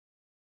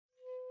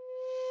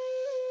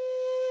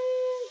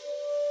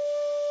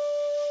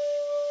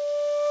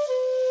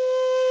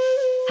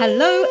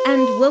Hello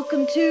and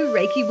welcome to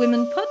Reiki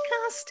Women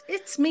Podcast.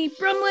 It's me,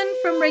 Bronwyn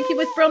from Reiki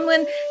with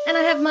Bronwyn, and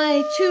I have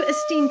my two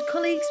esteemed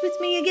colleagues with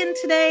me again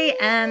today.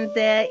 And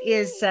there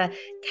is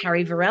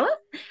Carrie Varela,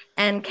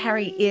 and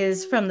Carrie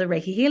is from the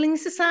Reiki Healing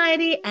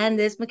Society, and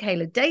there's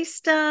Michaela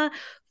Daystar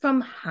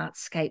from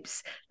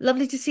Heartscapes.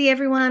 Lovely to see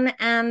everyone,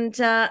 and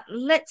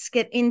let's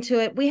get into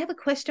it. We have a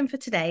question for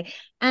today,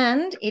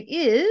 and it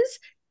is,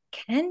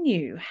 can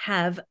you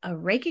have a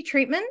Reiki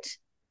treatment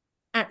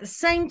at the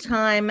same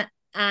time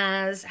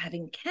as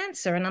having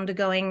cancer and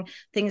undergoing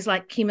things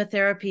like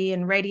chemotherapy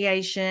and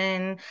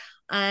radiation?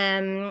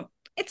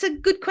 It's a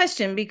good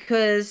question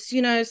because,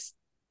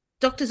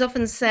 doctors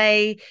often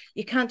say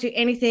you can't do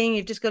anything,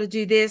 you've just got to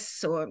do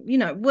this, or,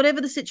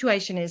 whatever the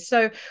situation is.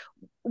 So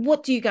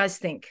what do you guys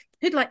think?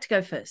 Who'd like to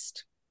go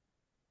first?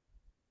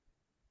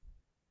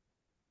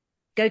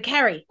 Go,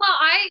 Carrie. Well,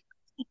 I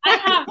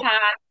have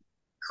had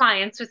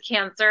clients with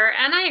cancer,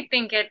 and I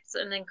think it's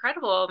an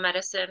incredible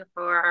medicine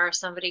for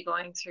somebody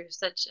going through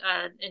such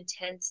an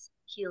intense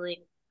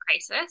healing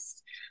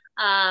crisis.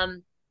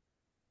 Um,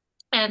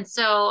 and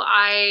so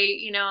I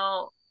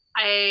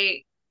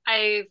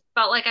I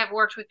felt like I've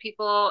worked with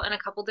people in a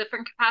couple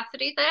different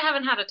capacities. I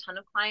haven't had a ton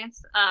of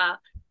clients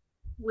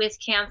with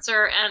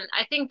cancer, and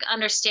I think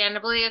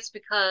understandably it's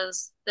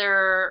because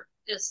there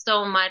is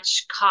so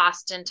much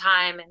cost and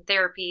time and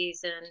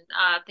therapies and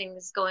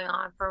things going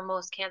on for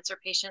most cancer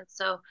patients.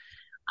 So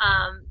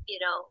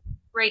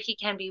Reiki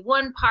can be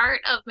one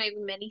part of maybe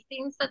many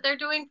things that they're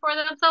doing for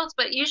themselves,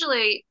 but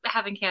usually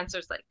having cancer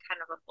is like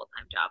kind of a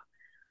full-time job.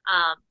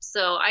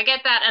 So I get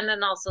that. And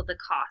then also the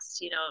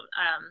cost.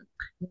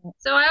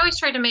 So I always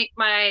try to make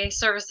my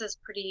services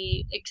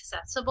pretty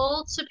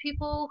accessible to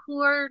people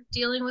who are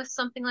dealing with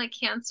something like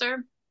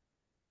cancer.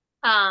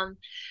 Um,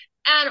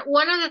 and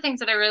one of the things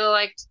that I really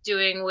liked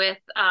doing with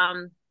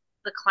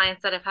the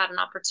clients that I've had an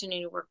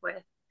opportunity to work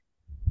with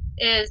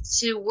is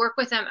to work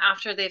with them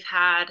after they've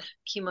had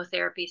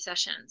chemotherapy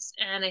sessions.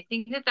 And I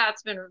think that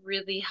that's been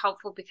really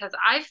helpful because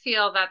I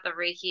feel that the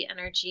Reiki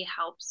energy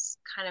helps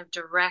kind of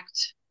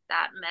direct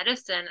that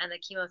medicine and the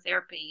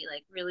chemotherapy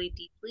like really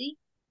deeply,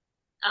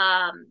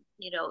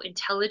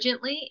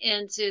 intelligently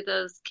into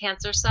those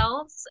cancer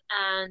cells.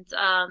 And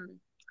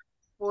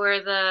for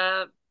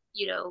the,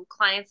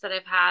 clients that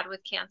I've had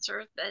with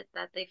cancer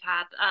that they've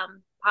had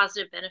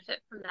positive benefit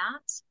from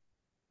that.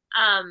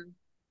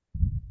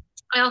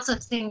 I also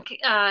think,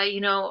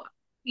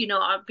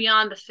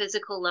 beyond the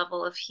physical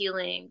level of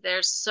healing,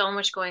 there's so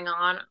much going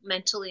on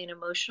mentally and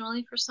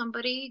emotionally for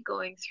somebody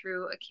going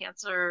through a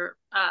cancer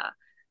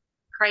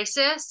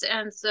crisis.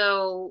 And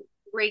so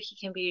Reiki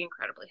can be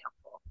incredibly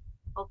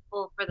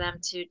helpful for them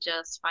to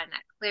just find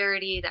that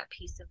clarity, that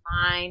peace of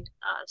mind,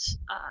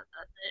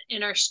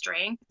 inner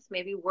strength,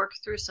 maybe work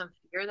through some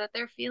fear that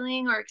they're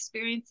feeling or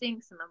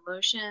experiencing, some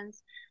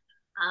emotions.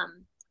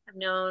 I've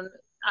known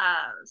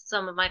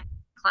some of my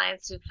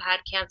clients who've had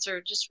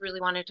cancer just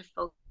really wanted to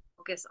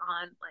focus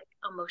on like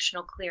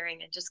emotional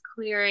clearing and just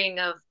clearing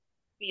of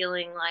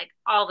feeling like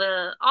all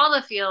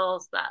the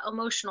feels, that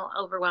emotional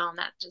overwhelm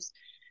that just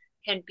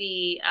can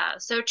be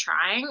so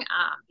trying,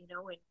 when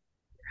your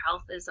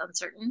health is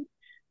uncertain.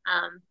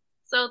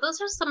 So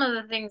those are some of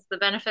the things, the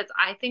benefits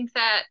I think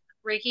that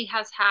Reiki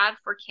has had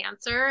for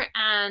cancer.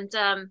 And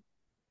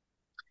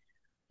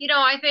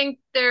I think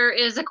there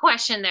is a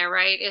question there,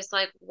 right? It's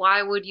like,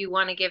 why would you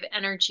want to give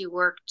energy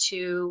work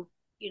to,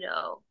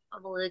 a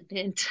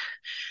malignant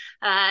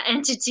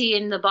entity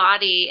in the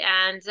body?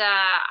 And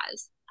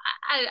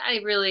I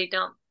really I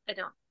don't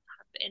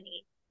have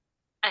any,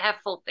 I have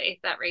full faith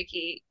that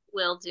Reiki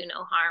will do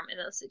no harm in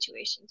those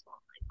situations, won't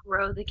like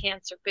grow the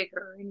cancer bigger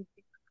or anything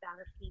like that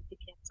or feed the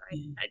cancer.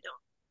 I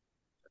don't,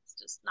 that's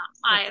just not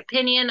my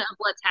opinion of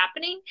what's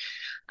happening.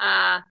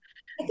 I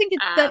think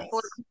For that's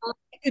people.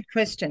 a good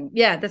question.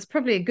 Yeah, that's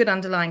probably a good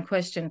underlying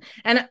question.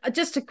 And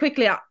just to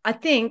quickly, I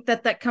think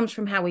that comes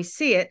from how we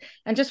see it.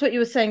 And just what you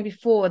were saying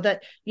before,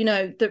 that,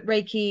 that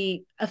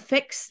Reiki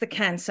affects the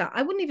cancer.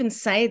 I wouldn't even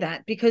say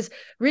that, because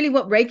really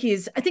what Reiki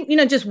is, I think,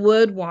 just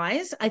word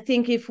wise, I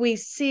think if we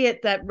see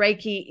it that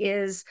Reiki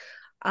is,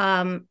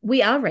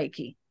 we are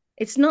Reiki.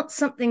 It's not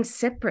something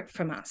separate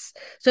from us.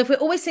 So if we're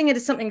always seeing it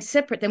as something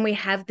separate, then we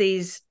have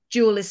these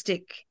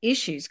dualistic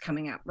issues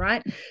coming up,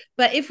 right?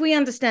 But if we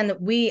understand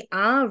that we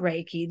are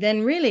Reiki,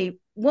 then really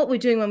what we're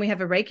doing when we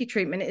have a Reiki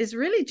treatment is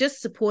really just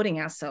supporting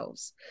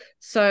ourselves.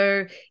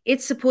 So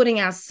it's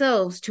supporting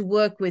ourselves to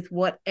work with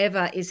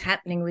whatever is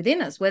happening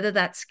within us, whether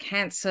that's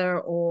cancer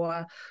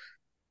or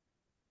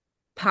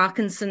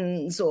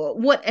Parkinson's or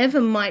whatever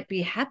might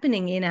be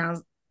happening in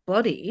our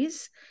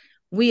bodies.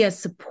 We are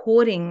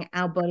supporting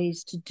our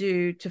bodies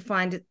to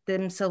find it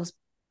themselves,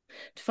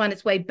 to find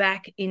its way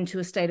back into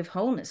a state of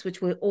wholeness,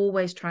 which we're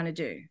always trying to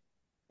do.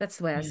 That's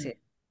the way I Yeah. see it.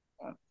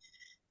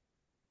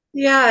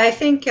 Yeah, I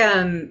think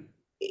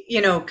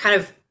kind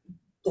of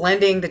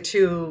blending the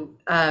two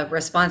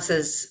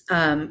responses.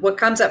 What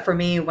comes up for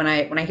me when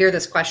I hear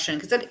this question,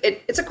 because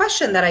it's a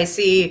question that I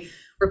see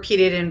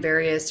repeated in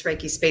various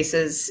Reiki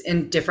spaces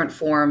in different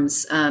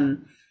forms.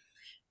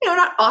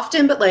 not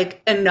often, but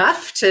like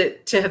enough to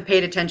have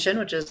paid attention,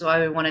 which is why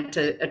we wanted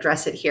to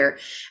address it here.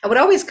 And what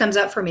always comes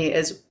up for me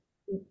is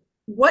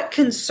what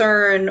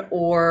concern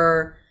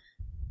or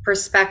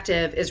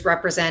perspective is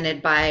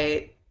represented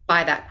by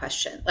that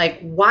question.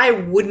 Like, why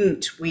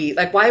wouldn't we,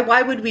 like,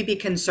 why would we be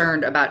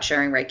concerned about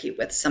sharing Reiki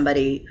with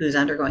somebody who's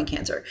undergoing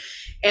cancer?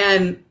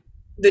 And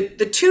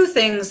the two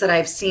things that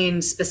I've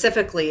seen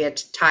specifically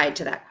tied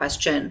to that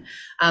question,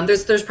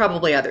 there's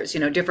probably others,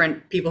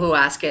 different people who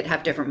ask it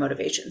have different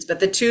motivations,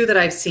 but the two that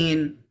I've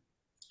seen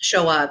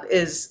show up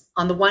is,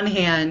 on the one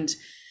hand,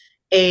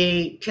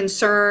 a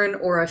concern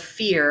or a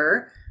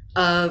fear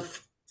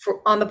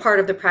on the part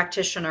of the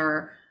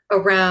practitioner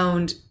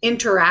around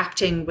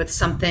interacting with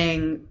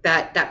something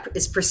that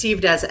is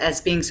perceived as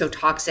being so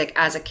toxic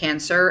as a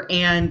cancer,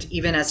 and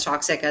even as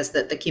toxic as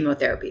the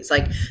chemotherapies.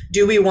 Like,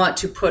 do we want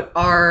to put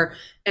our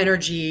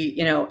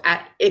energy,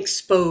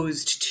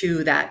 exposed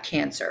to that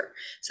cancer?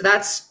 So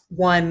that's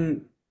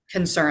one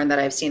concern that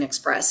I've seen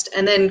expressed.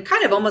 And then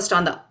kind of almost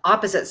on the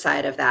opposite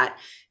side of that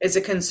is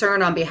a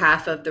concern on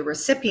behalf of the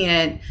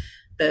recipient,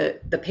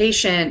 the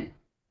patient,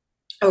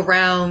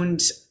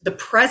 around the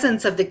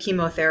presence of the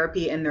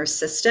chemotherapy in their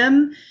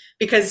system.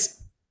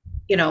 Because,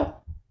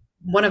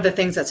 one of the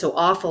things that's so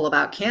awful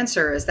about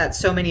cancer is that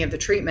so many of the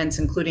treatments,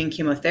 including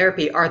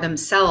chemotherapy, are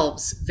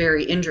themselves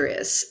very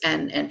injurious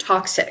and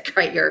toxic,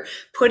 right? You're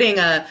putting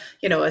a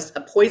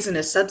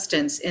poisonous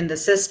substance in the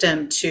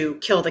system to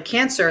kill the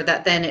cancer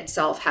that then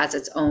itself has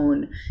its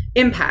own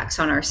impacts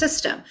on our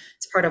system.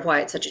 It's part of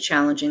why it's such a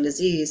challenging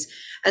disease.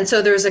 And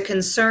so there's a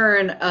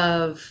concern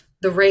of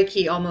the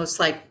Reiki almost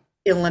like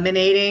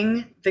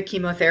eliminating the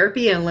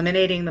chemotherapy,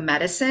 eliminating the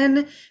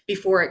medicine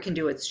before it can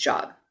do its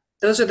job.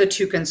 Those are the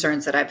two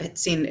concerns that I've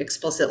seen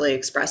explicitly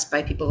expressed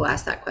by people who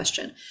ask that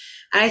question.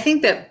 And I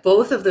think that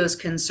both of those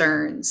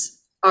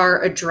concerns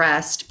are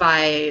addressed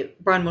by,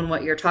 Bronwyn,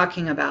 what you're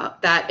talking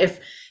about, that if,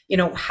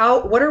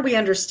 what are we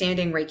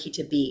understanding Reiki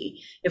to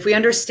be? If we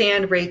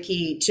understand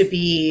Reiki to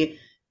be,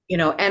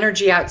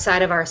 energy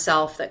outside of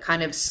ourself that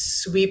kind of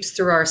sweeps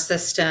through our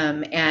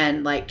system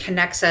and like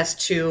connects us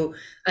to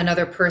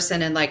another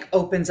person and like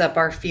opens up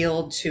our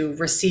field to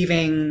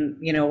receiving,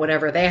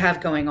 whatever they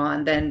have going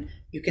on, then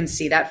you can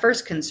see that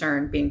first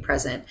concern being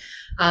present.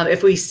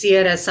 If we see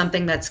it as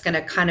something that's going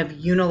to kind of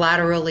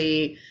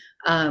unilaterally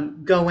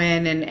go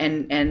in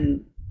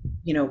and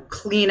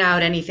clean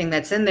out anything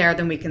that's in there,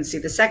 then we can see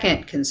the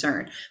second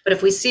concern. But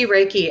if we see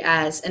Reiki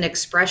as an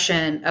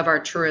expression of our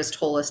truest,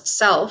 wholest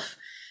self,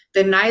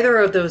 then neither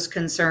of those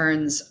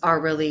concerns are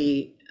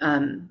really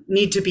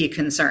need to be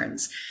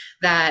concerns.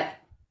 That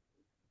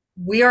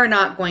we are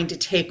not going to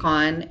take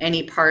on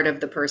any part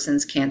of the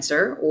person's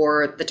cancer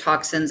or the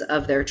toxins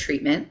of their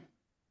treatment.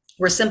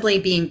 We're simply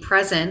being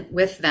present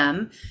with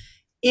them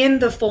in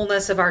the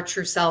fullness of our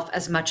true self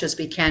as much as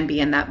we can be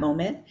in that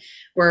moment.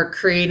 We're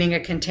creating a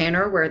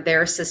container where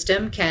their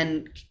system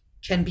can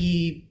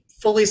be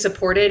fully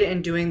supported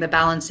in doing the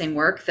balancing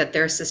work that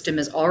their system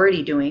is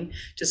already doing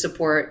to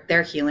support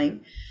their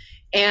healing.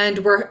 And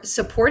we're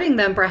supporting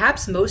them,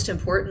 perhaps most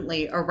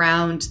importantly,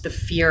 around the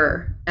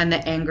fear and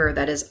the anger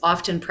that is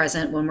often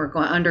present when we're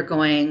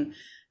undergoing,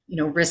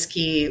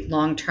 risky,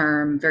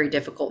 long-term, very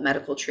difficult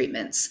medical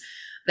treatments.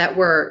 That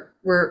we're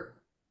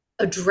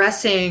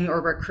addressing,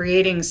 or we're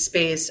creating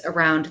space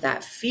around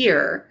that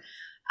fear,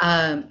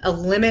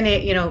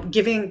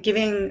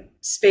 giving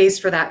space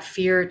for that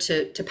fear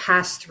to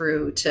pass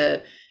through,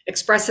 to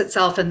express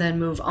itself and then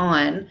move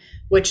on,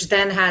 which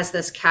then has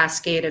this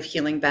cascade of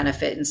healing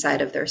benefit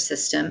inside of their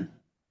system.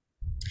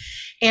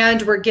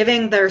 And we're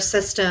giving their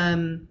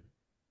system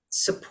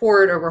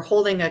support, or we're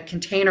holding a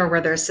container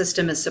where their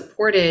system is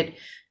supported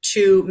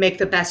to make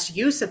the best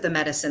use of the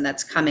medicine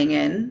that's coming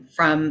in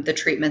from the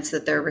treatments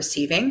that they're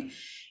receiving,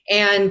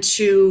 and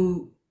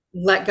to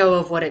let go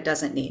of what it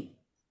doesn't need.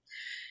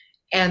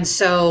 And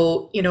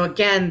so,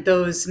 again,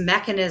 those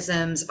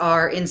mechanisms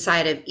are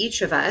inside of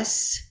each of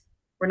us.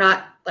 We're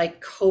not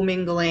like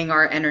commingling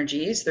our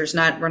energies. We're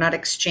not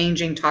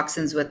exchanging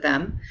toxins with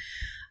them.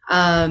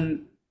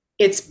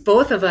 It's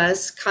both of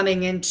us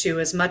coming into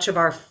as much of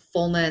our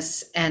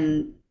fullness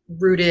and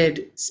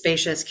rooted,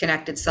 spacious,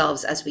 connected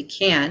selves as we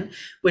can,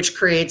 which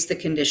creates the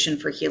condition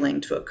for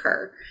healing to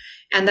occur.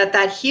 And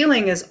that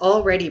healing is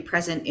already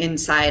present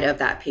inside of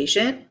that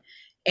patient.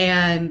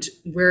 And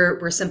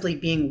we're simply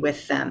being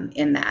with them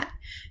in that.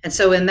 And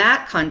so in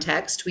that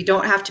context, we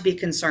don't have to be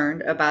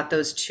concerned about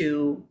those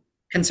two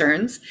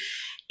concerns.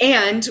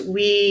 And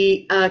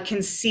we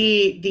can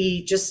see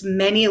the just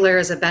many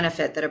layers of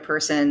benefit that a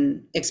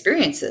person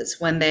experiences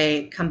when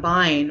they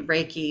combine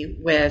Reiki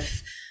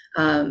with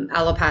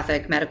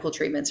allopathic medical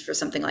treatments for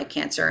something like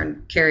cancer.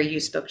 And Carrie,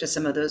 you spoke to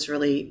some of those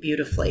really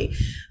beautifully.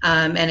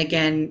 And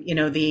again,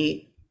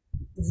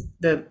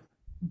 the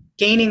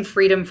gaining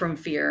freedom from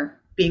fear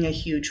being a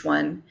huge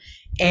one,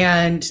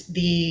 and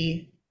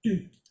the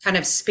kind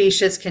of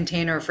spacious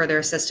container for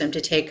their system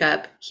to take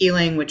up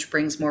healing, which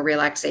brings more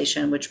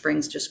relaxation, which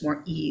brings just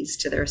more ease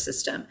to their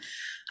system,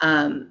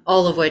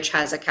 all of which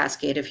has a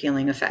cascade of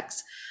healing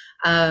effects.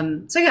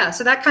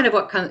 So that kind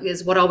of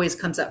is what always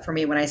comes up for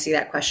me when I see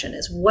that question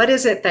is, what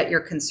is it that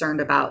you're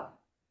concerned about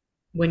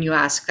when you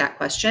ask that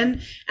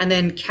question? And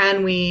then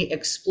can we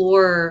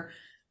explore,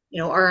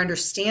 our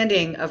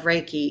understanding of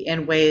Reiki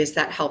in ways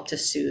that help to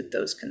soothe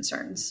those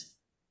concerns?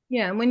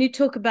 Yeah, and when you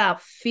talk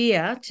about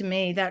fear, to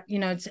me, that,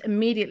 it's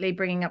immediately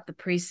bringing up the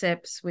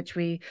precepts, which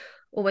we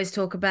always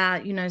talk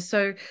about,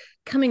 so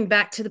coming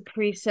back to the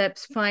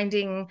precepts,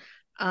 finding,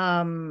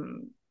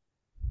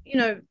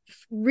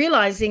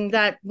 realizing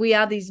that we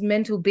are these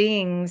mental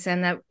beings,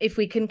 and that if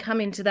we can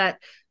come into that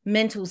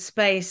mental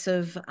space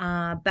of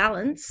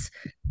balance,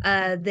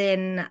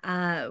 then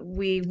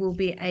we will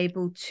be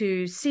able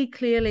to see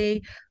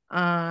clearly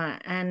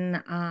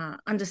and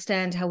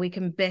understand how we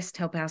can best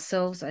help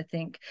ourselves, I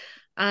think.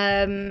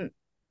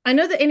 I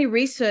know that any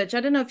research,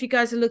 I don't know if you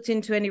guys have looked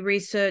into any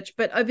research,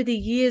 but over the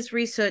years,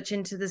 research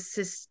into the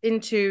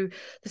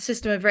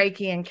system of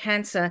Reiki and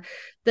cancer,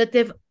 that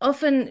they've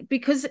often,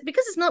 because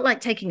it's not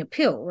like taking a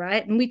pill,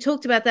 right? And we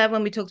talked about that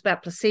when we talked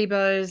about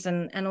placebos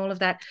and all of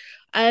that.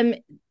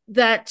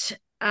 That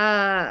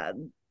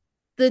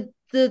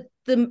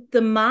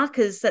the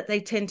markers that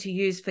they tend to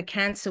use for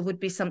cancer would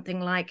be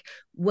something like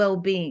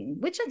well-being,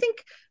 which I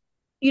think,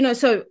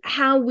 so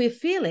how we're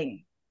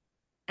feeling.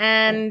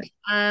 And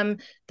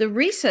the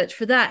research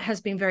for that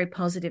has been very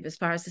positive as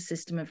far as the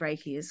system of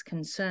Reiki is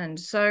concerned.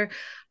 So,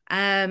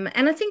 and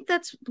I think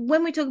that's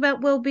when we talk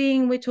about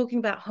well-being, we're talking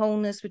about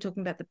wholeness, we're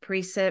talking about the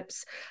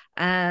precepts,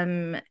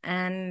 and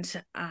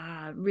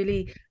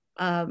really,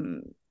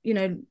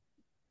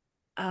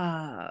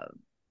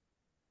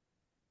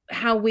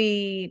 how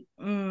we,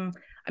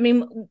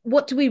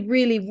 what do we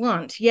really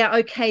want? Yeah,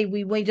 okay,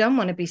 we don't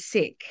want to be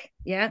sick,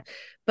 yeah,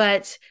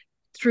 but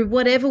through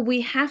whatever we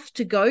have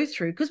to go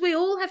through, because we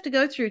all have to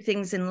go through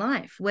things in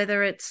life,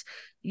 whether it's,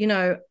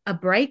 a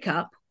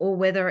breakup or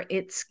whether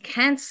it's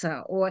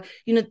cancer, or,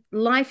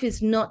 life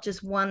is not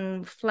just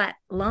one flat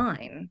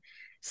line.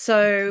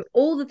 So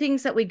all the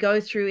things that we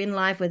go through in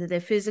life, whether they're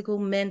physical,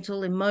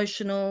 mental,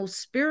 emotional,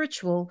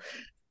 spiritual,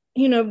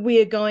 we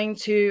are going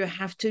to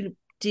have to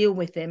deal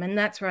with them. And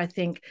that's where I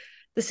think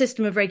the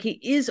system of Reiki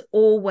is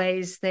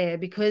always there,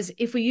 because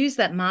if we use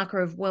that marker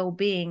of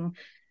well-being,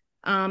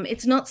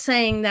 it's not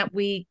saying that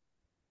we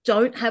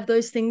don't have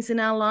those things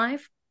in our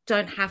life,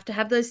 don't have to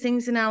have those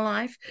things in our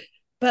life,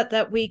 but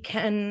that we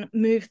can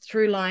move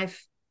through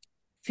life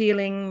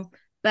feeling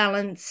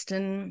balanced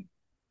and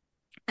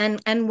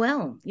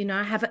well,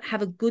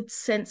 have a good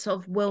sense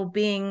of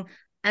well-being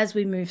as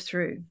we move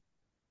through.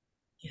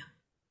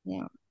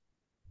 Yeah.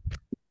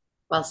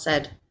 Well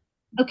said.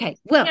 Okay.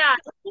 Well, yeah,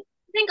 I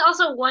think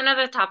also one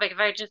other topic, if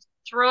I just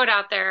throw it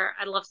out there,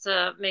 I'd love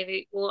to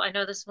maybe, well, I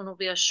know this one will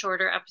be a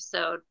shorter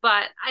episode,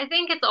 but I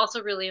think it's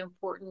also really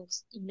important,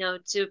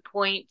 to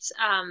point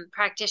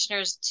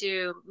practitioners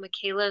to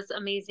Michaela's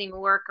amazing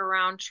work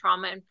around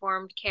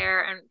trauma-informed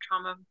care and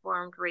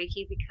trauma-informed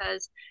Reiki,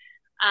 because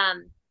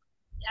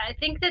I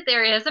think that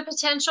there is a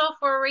potential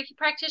for a Reiki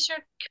practitioner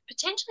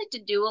potentially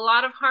to do a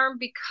lot of harm,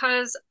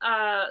 because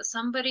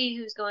somebody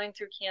who's going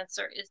through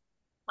cancer is,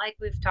 like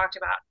we've talked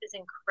about, is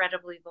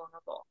incredibly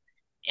vulnerable.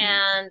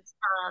 And,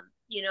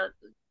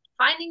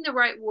 finding the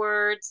right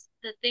words,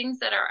 the things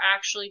that are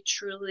actually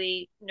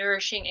truly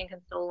nourishing and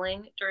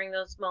consoling during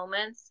those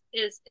moments,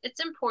 it's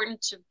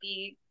important to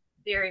be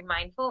very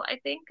mindful, I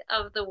think,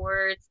 of the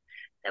words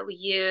that we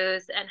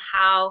use and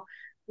how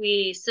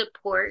we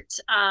support,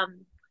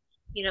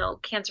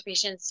 cancer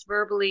patients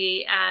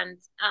verbally and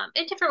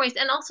in different ways,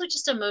 and also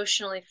just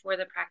emotionally for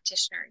the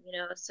practitioner.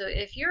 So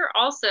if you're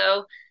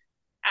also,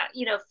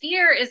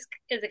 fear is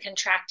a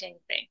contracting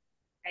thing,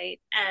 right?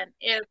 And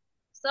if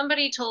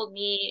somebody told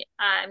me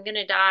I'm going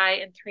to die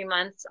in 3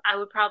 months, I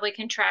would probably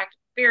contract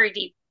very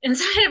deep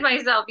inside of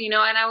myself, and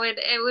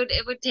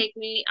it would take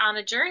me on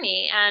a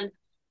journey. And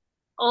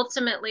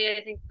ultimately,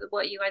 I think that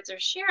what you guys are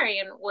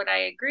sharing and what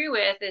I agree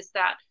with is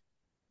that,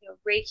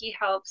 Reiki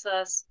helps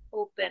us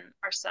open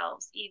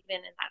ourselves even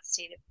in that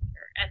state of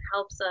fear, and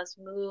helps us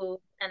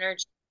move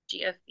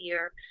energy of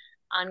fear,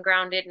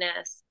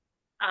 ungroundedness,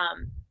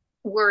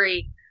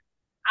 worry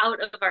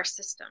out of our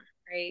system,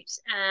 right?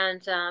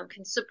 And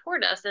can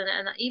support us,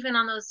 and even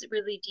on those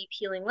really deep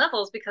healing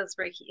levels, because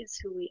Reiki is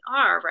who we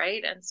are,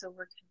 right? And so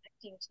we're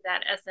connecting to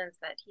that essence,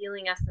 that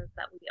healing essence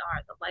that we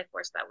are, the life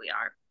force that we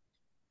are.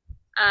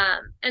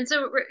 And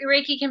so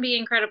Reiki can be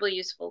incredibly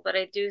useful, but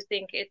I do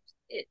think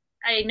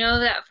I know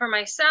that for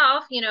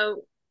myself,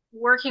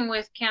 working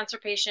with cancer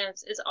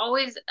patients is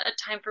always a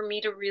time for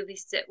me to really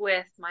sit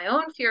with my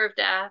own fear of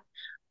death,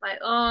 my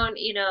own,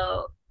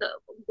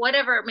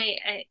 whatever my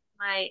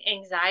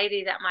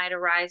anxiety that might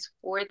arise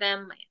for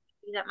them, my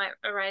anxiety that might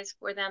arise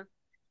for them,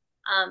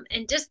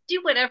 and just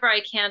do whatever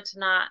I can to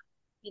not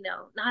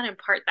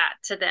impart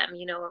that to them,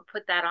 or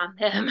put that on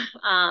them.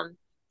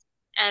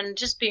 And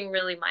just being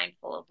really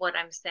mindful of what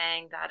I'm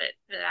saying, that it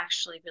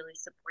actually really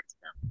supports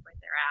them where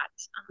they're at.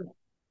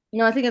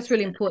 I think that's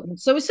really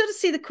important. So we sort of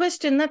see the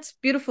question. That's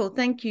beautiful.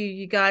 Thank you,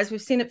 you guys.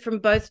 We've seen it from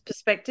both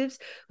perspectives.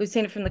 We've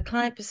seen it from the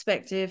client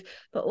perspective,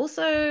 but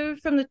also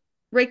from the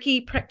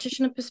Reiki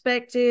practitioner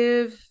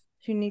perspective,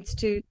 who needs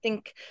to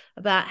think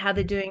about how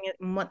they're doing it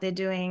and what they're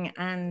doing.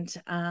 And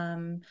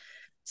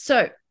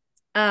so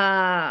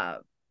our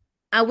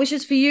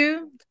wishes for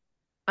you,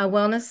 our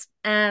wellness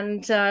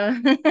and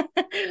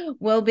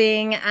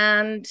well-being.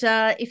 And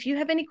if you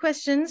have any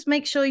questions,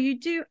 make sure you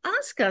do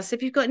ask us.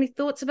 If you've got any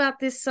thoughts about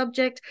this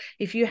subject,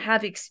 if you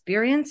have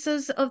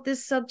experiences of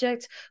this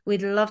subject,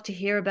 we'd love to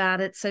hear about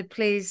it. So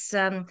please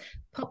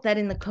pop that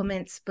in the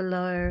comments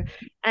below,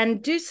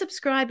 and do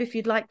subscribe if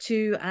you'd like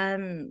to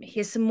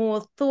hear some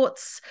more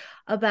thoughts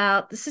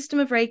about the system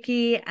of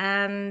Reiki,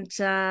 and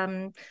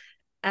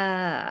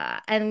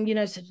you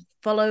know, sort of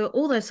follow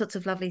all those sorts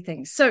of lovely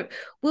things. So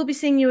we'll be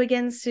seeing you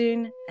again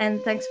soon,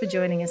 and thanks for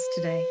joining us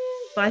today.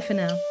 Bye for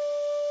now.